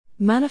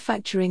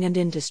Manufacturing and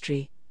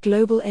industry.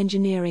 Global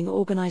engineering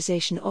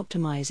organization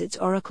optimize its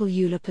Oracle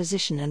EULA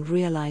position and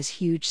realize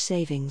huge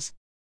savings.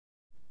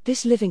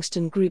 This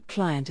Livingston Group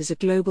client is a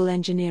global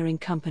engineering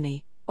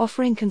company,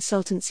 offering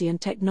consultancy and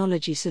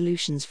technology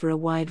solutions for a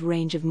wide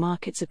range of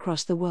markets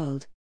across the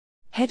world.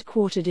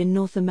 Headquartered in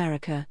North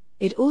America,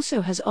 it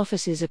also has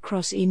offices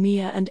across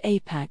EMEA and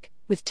APAC,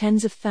 with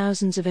tens of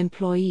thousands of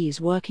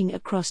employees working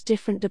across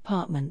different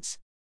departments.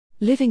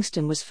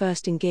 Livingston was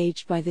first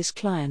engaged by this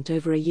client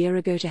over a year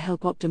ago to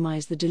help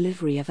optimize the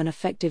delivery of an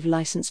effective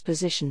license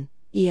position,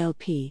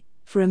 ELP,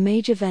 for a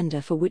major vendor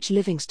for which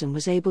Livingston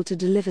was able to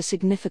deliver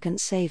significant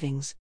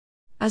savings.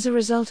 As a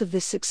result of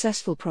this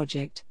successful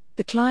project,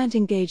 the client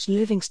engaged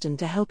Livingston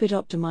to help it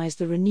optimize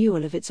the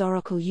renewal of its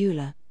Oracle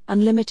EULA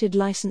Unlimited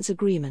License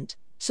Agreement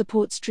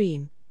support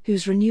stream,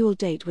 whose renewal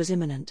date was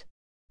imminent.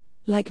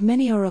 Like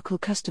many Oracle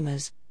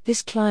customers,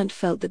 this client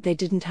felt that they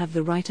didn't have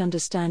the right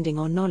understanding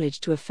or knowledge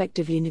to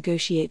effectively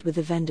negotiate with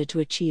the vendor to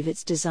achieve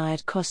its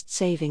desired cost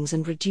savings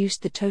and reduce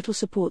the total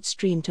support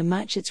stream to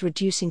match its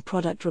reducing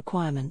product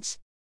requirements.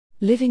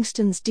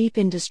 Livingston's deep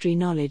industry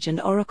knowledge and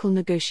Oracle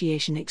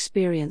negotiation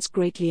experience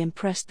greatly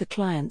impressed the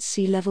client's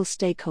C-level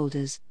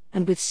stakeholders,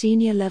 and with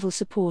senior-level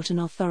support and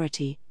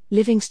authority,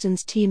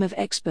 Livingston's team of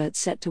experts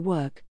set to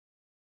work.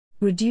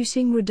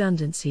 Reducing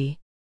redundancy.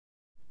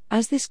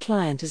 As this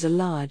client is a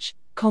large,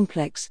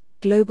 complex,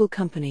 global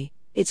company,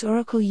 its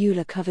Oracle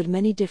EULA covered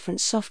many different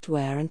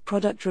software and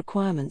product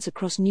requirements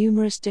across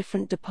numerous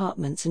different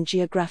departments and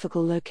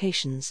geographical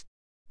locations.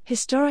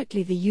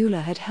 Historically, the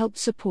EULA had helped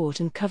support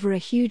and cover a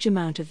huge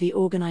amount of the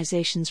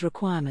organization's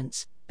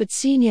requirements, but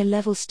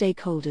senior-level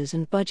stakeholders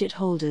and budget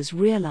holders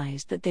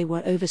realized that they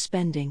were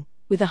overspending,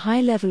 with a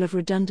high level of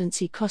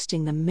redundancy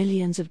costing them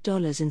millions of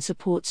dollars in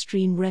support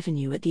stream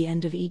revenue at the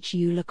end of each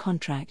EULA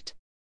contract.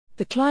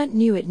 The client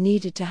knew it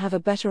needed to have a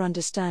better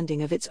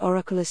understanding of its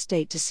Oracle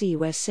estate to see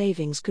where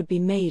savings could be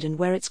made and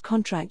where its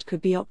contract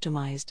could be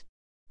optimized.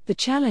 The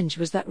challenge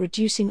was that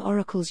reducing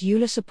Oracle's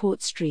EULA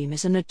support stream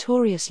is a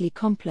notoriously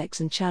complex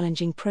and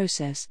challenging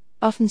process,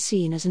 often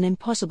seen as an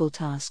impossible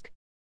task.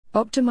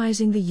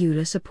 Optimizing the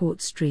EULA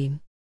support stream.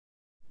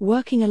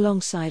 Working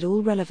alongside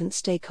all relevant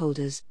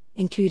stakeholders,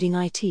 including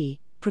IT,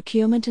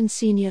 procurement and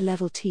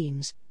senior-level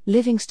teams,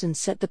 Livingston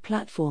set the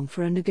platform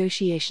for a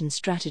negotiation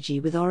strategy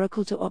with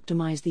Oracle to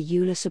optimize the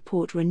EULA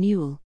support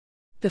renewal.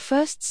 The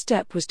first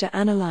step was to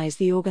analyze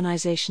the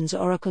organization's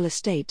Oracle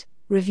estate,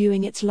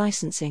 reviewing its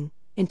licensing,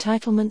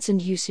 entitlements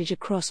and usage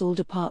across all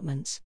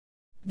departments.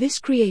 This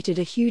created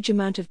a huge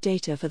amount of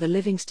data for the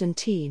Livingston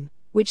team,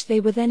 which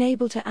they were then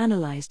able to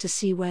analyze to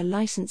see where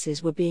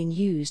licenses were being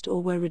used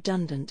or were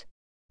redundant.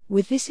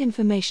 With this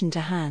information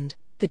to hand,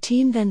 the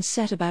team then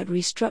set about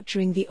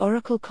restructuring the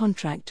Oracle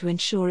contract to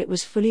ensure it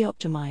was fully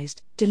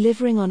optimized,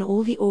 delivering on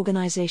all the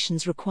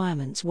organization's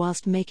requirements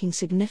whilst making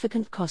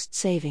significant cost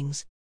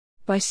savings.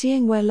 By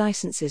seeing where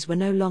licenses were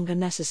no longer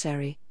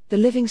necessary, the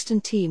Livingston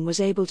team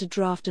was able to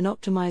draft an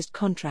optimized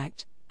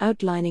contract,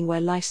 outlining where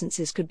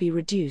licenses could be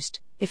reduced,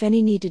 if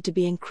any needed to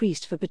be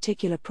increased for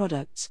particular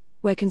products,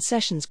 where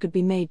concessions could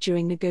be made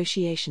during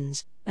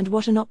negotiations, and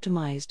what an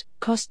optimized,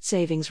 cost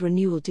savings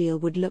renewal deal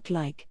would look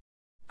like.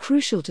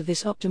 Crucial to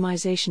this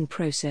optimization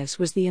process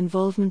was the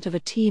involvement of a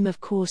team of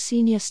core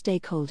senior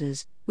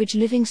stakeholders, which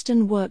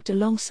Livingston worked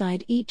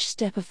alongside each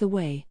step of the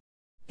way.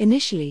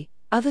 Initially,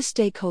 other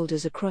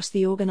stakeholders across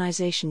the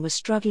organization were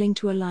struggling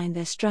to align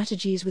their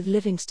strategies with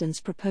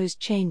Livingston's proposed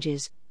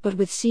changes, but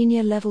with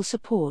senior-level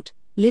support,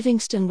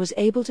 Livingston was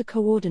able to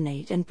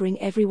coordinate and bring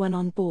everyone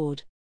on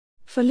board.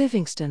 For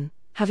Livingston,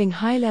 having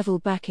high-level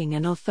backing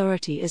and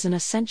authority is an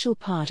essential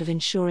part of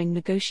ensuring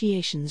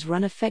negotiations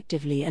run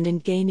effectively and in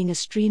gaining a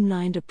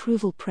streamlined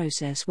approval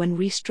process when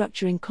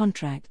restructuring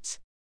contracts.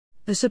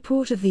 The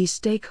support of these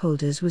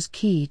stakeholders was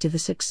key to the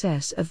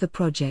success of the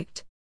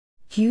project.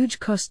 Huge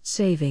cost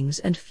savings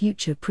and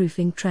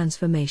future-proofing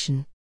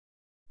transformation.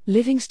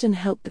 Livingston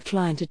helped the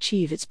client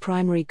achieve its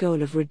primary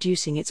goal of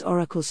reducing its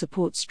Oracle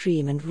support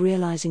stream and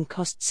realizing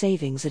cost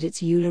savings at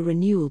its EULA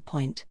renewal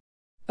point.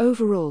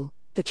 Overall,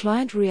 the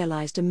client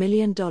realized $1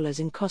 million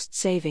in cost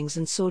savings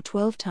and saw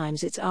 12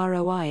 times its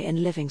ROI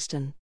in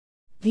Livingston.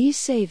 These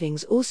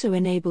savings also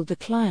enabled the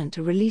client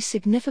to release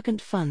significant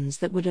funds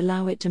that would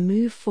allow it to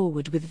move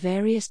forward with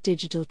various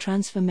digital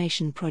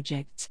transformation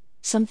projects,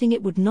 something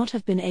it would not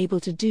have been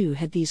able to do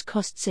had these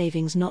cost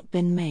savings not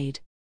been made.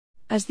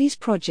 As these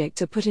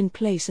projects are put in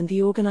place and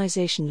the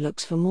organization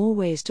looks for more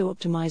ways to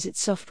optimize its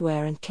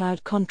software and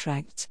cloud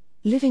contracts,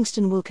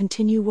 Livingston will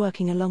continue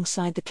working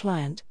alongside the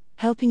client,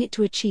 helping it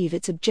to achieve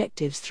its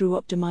objectives through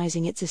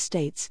optimizing its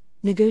estates,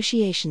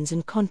 negotiations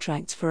and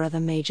contracts for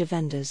other major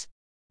vendors.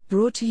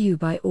 Brought to you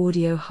by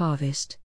Audio Harvest.